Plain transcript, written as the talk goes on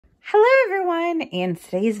Hello everyone, in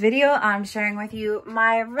today's video I'm sharing with you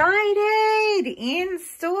my Rite Aid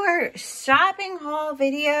in-store shopping haul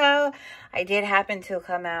video. I did happen to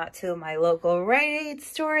come out to my local Rite Aid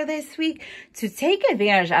store this week to take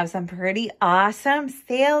advantage of some pretty awesome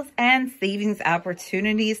sales and savings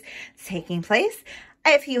opportunities taking place.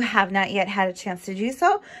 If you have not yet had a chance to do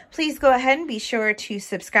so, please go ahead and be sure to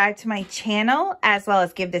subscribe to my channel as well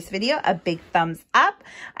as give this video a big thumbs up.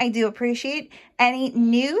 I do appreciate any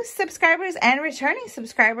new subscribers and returning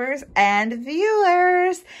subscribers and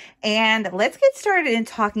viewers. And let's get started in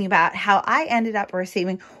talking about how I ended up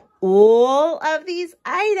receiving all of these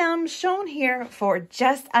items shown here for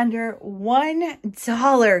just under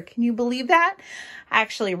 $1. Can you believe that? I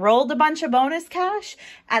actually rolled a bunch of bonus cash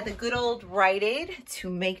at the good old Rite Aid to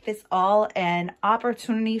make this all an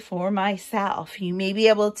opportunity for myself. You may be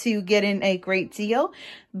able to get in a great deal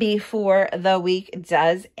before the week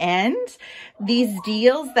does end. These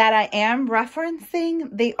deals that I am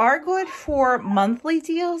referencing, they are good for monthly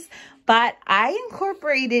deals, but I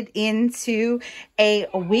incorporated into a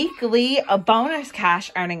weekly bonus cash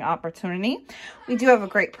earning opportunity. We do have a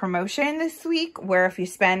great promotion this week where if you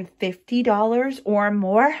spend $50 or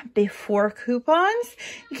more before coupons,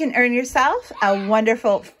 you can earn yourself a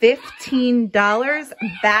wonderful $15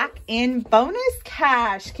 back in bonus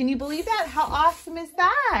cash. Can you believe that? How awesome is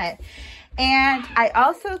that? And I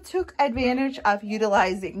also took advantage of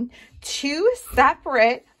utilizing two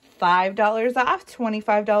separate $5 off,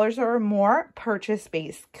 $25 or more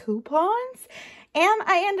purchase-based coupons. And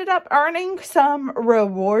I ended up earning some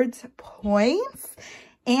rewards points.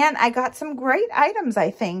 And I got some great items,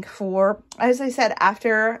 I think, for, as I said,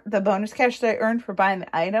 after the bonus cash that I earned for buying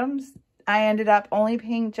the items, I ended up only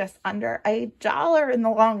paying just under $1 in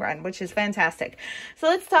the long run, which is fantastic. So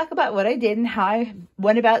let's talk about what I did and how I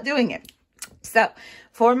went about doing it. So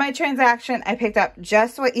for my transaction, I picked up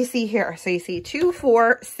just what you see here. So you see 2,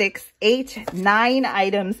 4, 6, 8, 9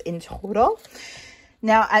 items in total.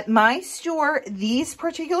 Now at my store, these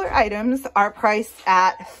particular items are priced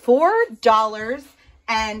at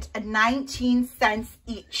 $4.19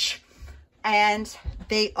 each. And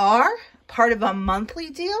they are part of a monthly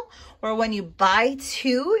deal where when you buy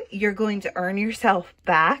two, you're going to earn yourself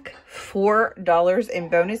back $4 in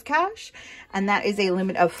bonus cash. And that is a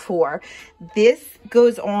limit of 4. This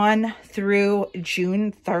goes on through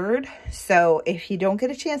June 3rd. So if you don't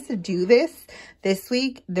get a chance to do this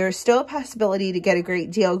week, there's still a possibility to get a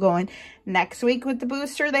great deal going next week with the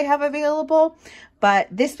booster they have available. But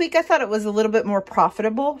this week, I thought it was a little bit more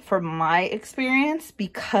profitable for my experience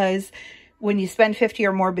because when you spend $50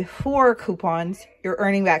 or more before coupons, you're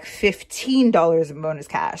earning back $15 in bonus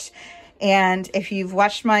cash. And if you've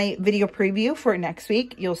watched my video preview for next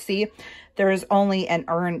week, you'll see there is only an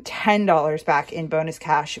earn $10 back in bonus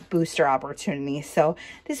cash booster opportunity. So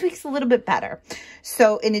this week's a little bit better.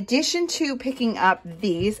 So in addition to picking up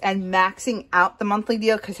these and maxing out the monthly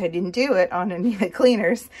deal, because I didn't do it on any of the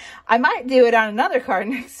cleaners, I might do it on another card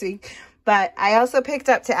next week. But I also picked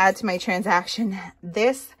up, to add to my transaction,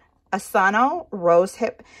 this Essano Rose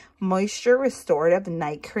Hip Moisture Restorative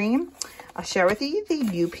Night Cream. I'll share with you the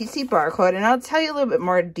UPC barcode, and I'll tell you a little bit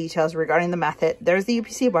more details regarding the method. There's the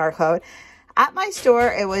UPC barcode. At my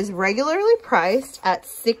store, it was regularly priced at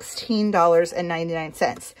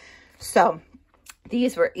 $16.99. So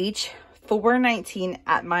these were each $4.19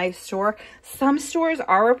 at my store. Some stores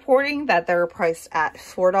are reporting that they're priced at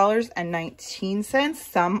 $4.19.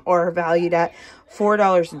 Some are valued at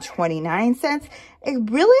 $4.29.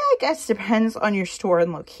 It really, I guess, depends on your store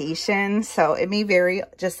and location, so it may vary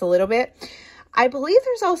just a little bit. I believe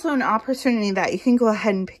there's also an opportunity that you can go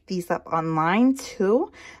ahead and pick these up online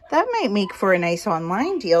too. That might make for a nice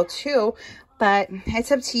online deal too, but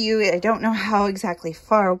it's up to you. I don't know how exactly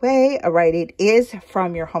far away a Rite Aid is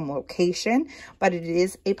from your home location, but it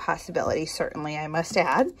is a possibility, certainly, I must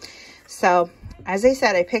add. So, as I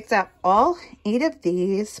said, I picked up all 8 of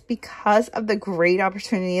these because of the great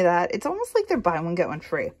opportunity that it's almost like they're buy one, get one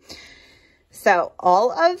free. So,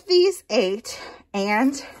 all of these 8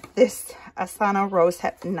 and this Essano Rose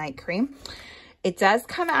Hip Night Cream, it does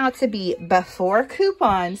come out to be, before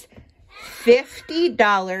coupons,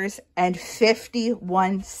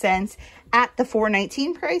 $50.51 at the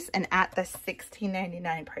 $4.19 price and at the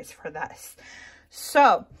 $16.99 price for this.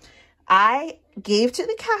 So I gave to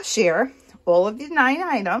the cashier all of the 9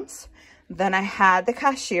 items. Then I had the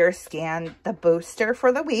cashier scan the booster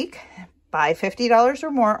for the week. Buy $50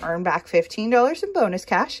 or more, earn back $15 in bonus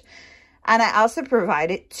cash. And I also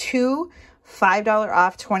provided 2 $5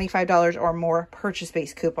 off, $25 or more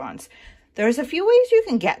purchase-based coupons. There's a few ways you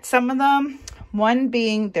can get some of them. One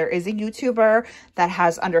being there is a YouTuber that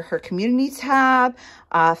has under her community tab,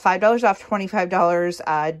 $5 off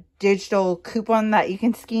 $25 digital coupon that you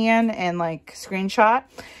can scan and like screenshot.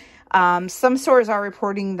 Some stores are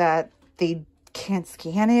reporting that they can't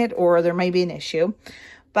scan it or there may be an issue.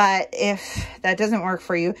 But if that doesn't work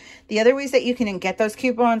for you, the other ways that you can get those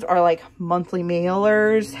coupons are like monthly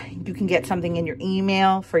mailers. You can get something in your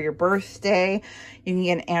email for your birthday. You can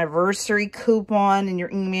get an anniversary coupon in your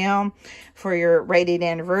email for your Rite Aid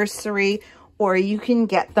anniversary, or you can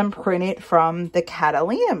get them printed from the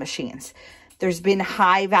Catalina machines. There's been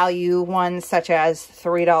high value ones such as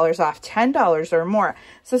 $3 off $10 or more.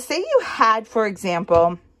 So say you had, for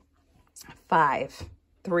example, $3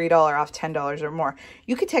 off $10 or more.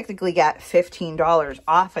 You could technically get $15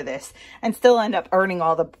 off of this and still end up earning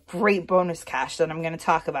all the great bonus cash that I'm going to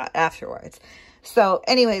talk about afterwards. So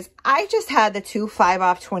anyways, I just had the 2 5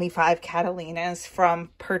 off 25 Catalinas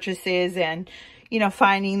from purchases and, you know,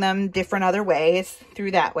 finding them different other ways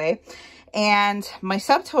through that way. And my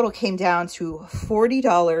subtotal came down to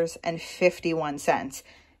 $40.51.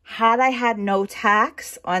 Had I had no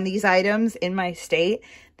tax on these items in my state,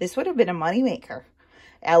 this would have been a moneymaker.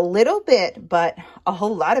 A little bit, but a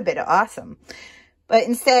whole lot of it awesome. But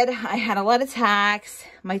instead, I had a lot of tax.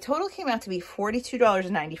 My total came out to be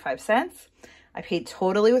 $42.95. I paid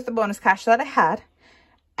totally with the bonus cash that I had.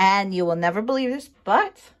 And you will never believe this,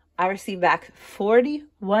 but I received back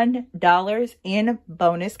 $41 in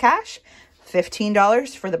bonus cash.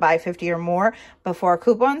 $15 for the buy 50 or more before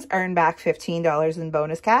coupons, earn back $15 in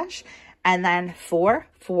bonus cash. And then 4,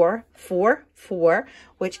 4, 4, 4,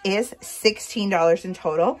 which is $16 in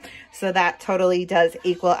total. So that totally does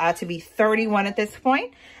equal out to be 31 at this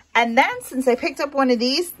point. And then since I picked up one of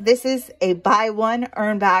these, this is a buy one,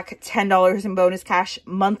 earn back $10 in bonus cash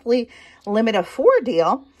monthly limit of 4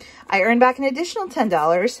 deal. I earned back an additional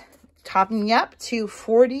 $10, topping me up to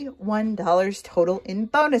 $41 total in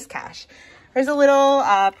bonus cash. Here's a little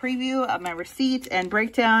preview of my receipt and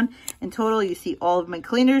breakdown. In total, you see all of my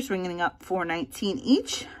cleaners ringing up $4.19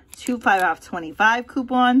 each. 2 5 off 25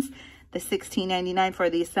 coupons. The $16.99 for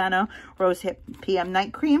the Essano Rose Hip PM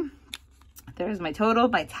Night Cream. There's my total,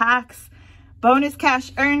 my tax. Bonus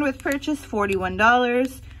cash earned with purchase,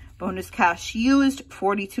 $41. Bonus cash used,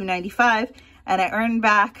 $42.95. And I earned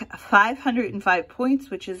back 505 points,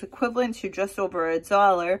 which is equivalent to just over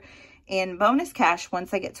 $1. In bonus cash.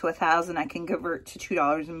 Once I get to 1,000, I can convert to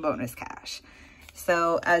 $2 in bonus cash.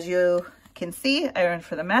 So as you can see, I earned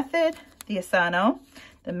for the method, the Essano,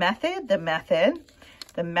 the method, the method,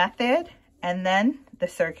 the method, and then the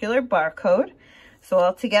circular barcode. So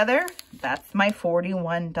altogether, that's my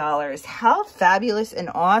 $41. How fabulous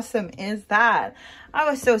and awesome is that? I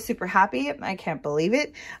was so super happy. I can't believe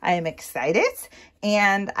it. I am excited.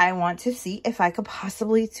 And I want to see if I could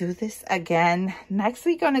possibly do this again next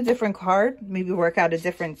week on a different card. Maybe work out a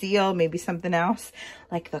different deal. Maybe something else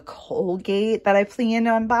like the Colgate that I plan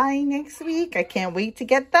on buying next week. I can't wait to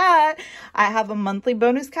get that. I have a monthly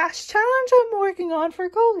bonus cash challenge I'm working on for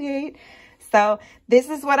Colgate. So this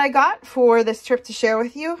is what I got for this trip to share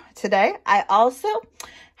with you today. I also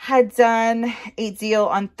had done a deal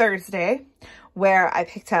on Thursday where I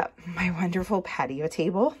picked up my wonderful patio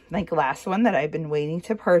table, my glass one that I've been waiting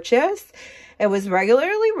to purchase. It was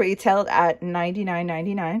regularly retailed at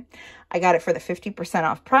 $99.99. I got it for the 50%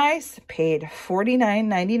 off price, paid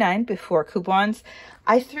 $49.99 before coupons.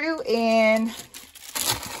 I threw in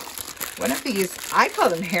one of these, I call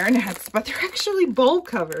them hairnets, but they're actually bowl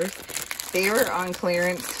covers. They were on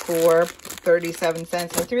clearance for 37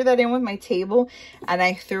 cents. I threw that in with my table, and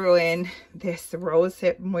I threw in this Rose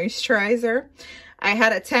Hip moisturizer. I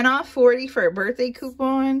had a 10 off 40 for a birthday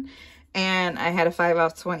coupon, and I had a 5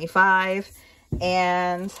 off 25.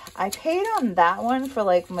 And I paid on that one for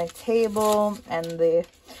like my table and the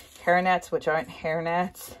hairnets, which aren't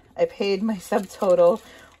hairnets. I paid, my subtotal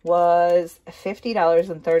was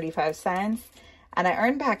 $50.35. And I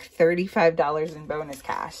earned back $35 in bonus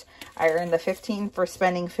cash. I earned the 15 for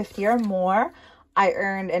spending 50 or more. I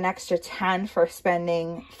earned an extra 10 for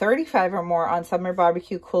spending 35 or more on summer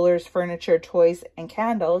barbecue coolers, furniture, toys, and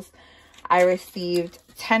candles. I received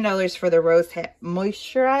 $10 for the Rose Hip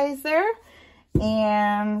moisturizer.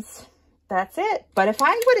 And that's it. But if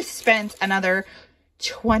I would have spent another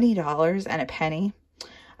 $20 and a penny,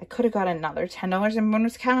 I could have got another $10 in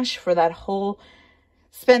bonus cash for that whole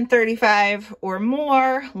spend 35 or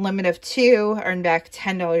more, limit of 2, earn back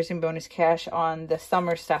 $10 in bonus cash on the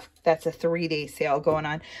summer stuff. That's a 3-day sale going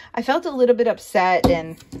on. I felt a little bit upset,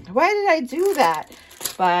 and why did I do that?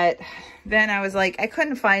 But then I was like, I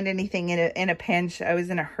couldn't find anything in a pinch. I was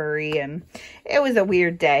in a hurry and it was a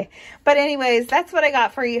weird day. But anyways, that's what I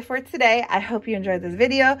got for you for today. I hope you enjoyed this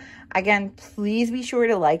video. Again, please be sure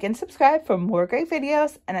to like and subscribe for more great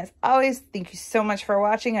videos. And as always, thank you so much for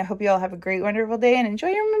watching. I hope you all have a great, wonderful day and enjoy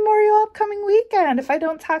your Memorial upcoming weekend if I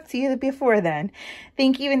don't talk to you before then.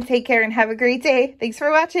 Thank you and take care and have a great day. Thanks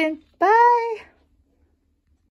for watching. Bye.